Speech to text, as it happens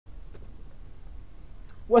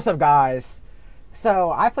What's up, guys?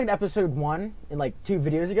 So I played episode 1 in like 2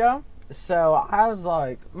 videos ago, so I was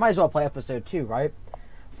like, might as well play episode 2, right?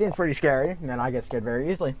 This game's pretty scary, and then I get scared very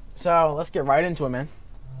easily. So let's get right into it, man.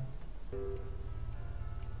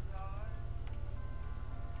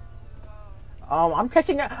 I'm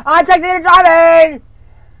texting and driving!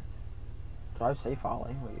 Drive safe,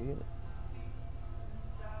 Ollie. Wait,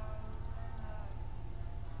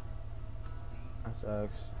 that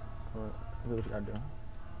sucks. What you gotta do?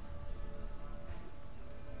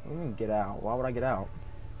 What do you mean get out? Why would I get out?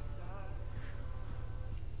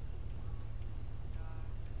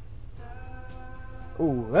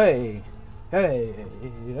 Ooh, hey. Hey,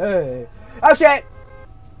 hey. Oh shit!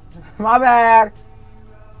 My bad!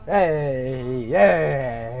 Hey,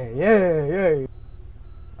 yeah, yeah, yeah.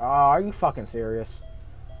 Oh, are you fucking serious?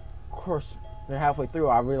 Of course, then halfway through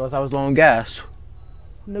I realized I was low on gas.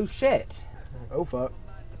 No shit. Oh fuck.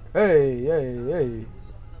 Hey, hey, hey.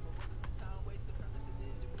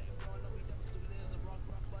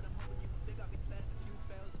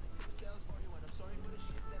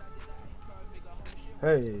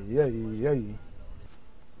 Hey, hey, hey.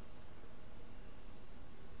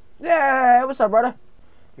 Yeah, what's up, brother?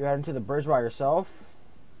 You heading to the bridge by yourself?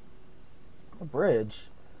 A bridge?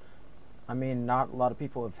 I mean, not a lot of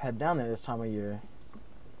people have head down there this time of year.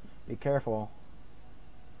 Be careful.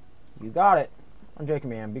 You got it. I'm joking,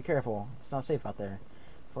 man. Be careful. It's not safe out there.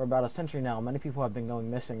 For about a century now, many people have been going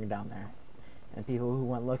missing down there. And people who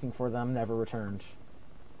went looking for them never returned.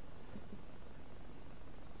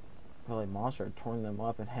 Well, a monster had torn them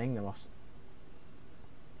up and hanged them.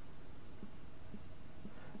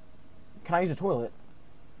 Can I use the toilet?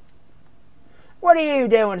 What are you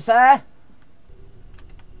doing, sir?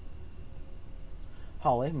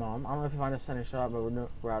 Holly, Mom, I don't know if you find a center shot, but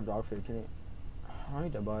we're out of dog food. Can you? I don't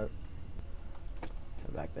need to buy it.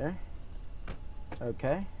 Go back there.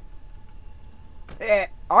 Okay.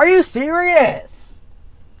 Are you serious?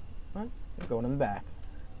 What? You're going in the back.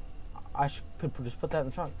 I could just put that in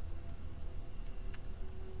the trunk.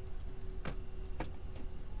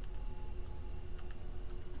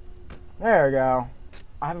 There we go.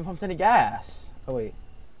 I haven't pumped any gas. Oh wait,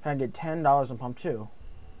 can I get $10 on pump 2?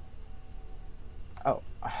 Oh,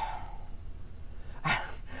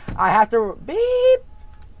 I have to beep.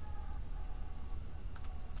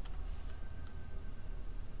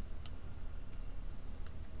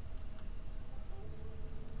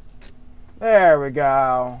 There we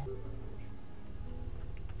go.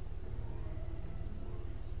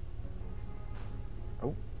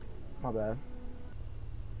 Oh, my bad.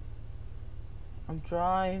 I'm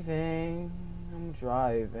driving.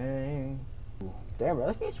 Damn, bro,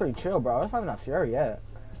 this game's pretty chill, bro. It's not even that scary yet.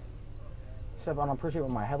 Except I don't appreciate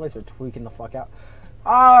when my headlights are tweaking the fuck out.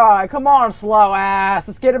 Alright, come on, slow ass.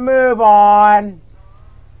 Let's get a move on.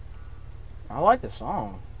 I like this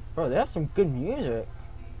song. Bro, they have some good music.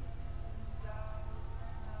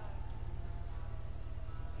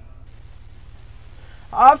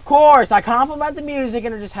 Of course, I compliment the music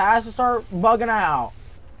and it just has to start bugging out.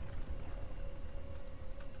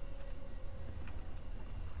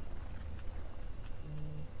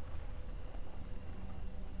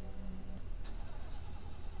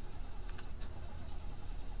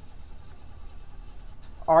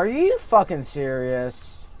 Are you fucking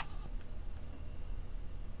serious?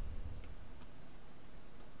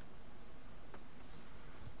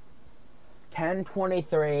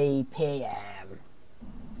 "10:23 p.m.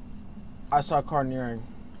 I saw a car nearing.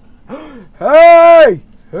 Hey!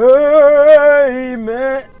 Hey,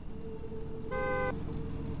 man!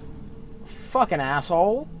 Fucking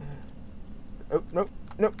asshole. Oh, no,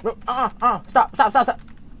 no, no. Stop, stop, stop, stop.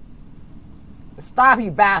 Stop,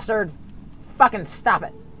 you bastard. Fucking stop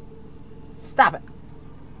it. Stop it.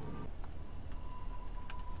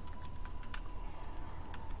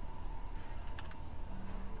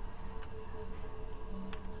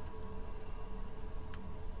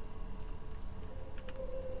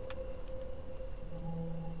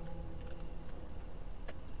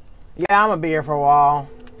 Yeah, I'm gonna be here for a while.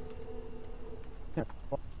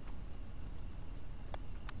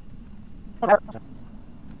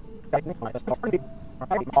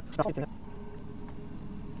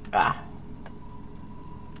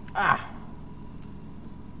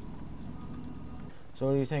 So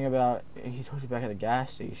what do you think about, he told you back at the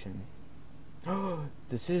gas station.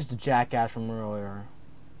 This is the jackass from earlier.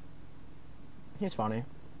 He's funny.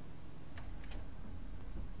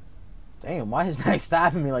 Damn, why is Max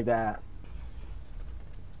stabbing me like that?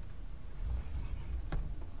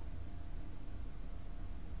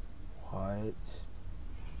 What?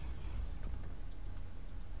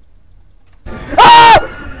 Ah!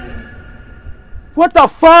 What the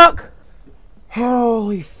fuck?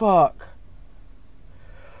 Holy fuck.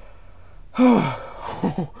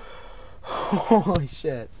 Holy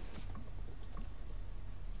shit.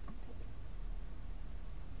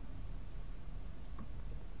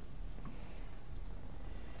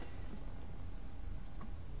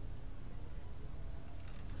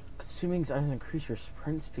 Consuming items increase your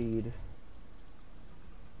sprint speed.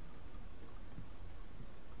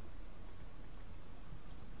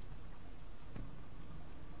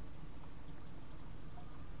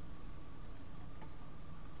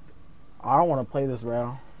 I don't want to play this,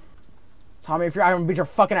 bro. Tommy, if you're, I'm gonna beat your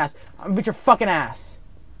fucking ass. I'm gonna beat your fucking ass.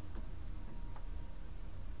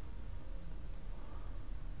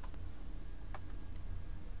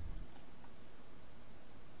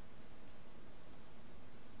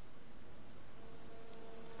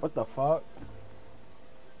 What the fuck?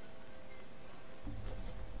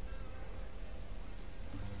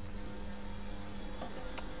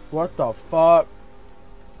 What the fuck?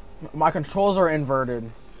 My controls are inverted.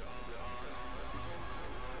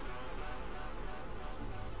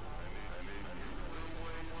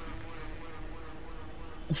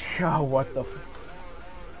 Yo, what the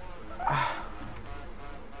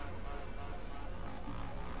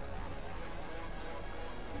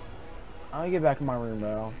I'll get back in my room,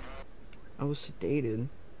 bro. I was sedated.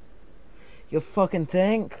 You fucking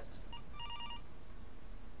think?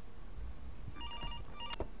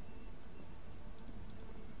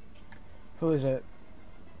 Who is it?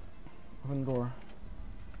 Open the door.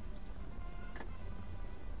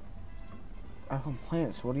 I have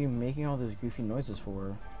complaints. What are you making all those goofy noises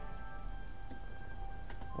for?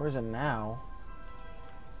 Where is it now?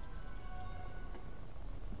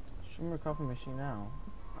 Show me your coffee machine now.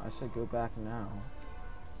 I said go back now.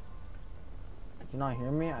 Did you not hear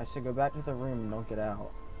me? I said go back to the room and don't get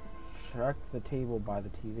out. Check the table by the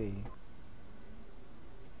TV.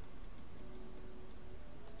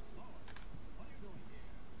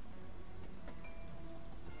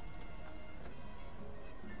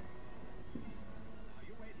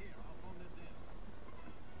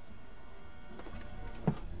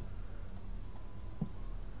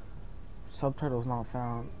 Subtitles not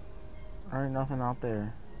found. There ain't nothing out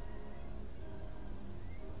there.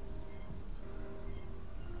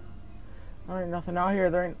 There ain't nothing out here.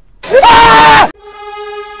 There ain't. Ah!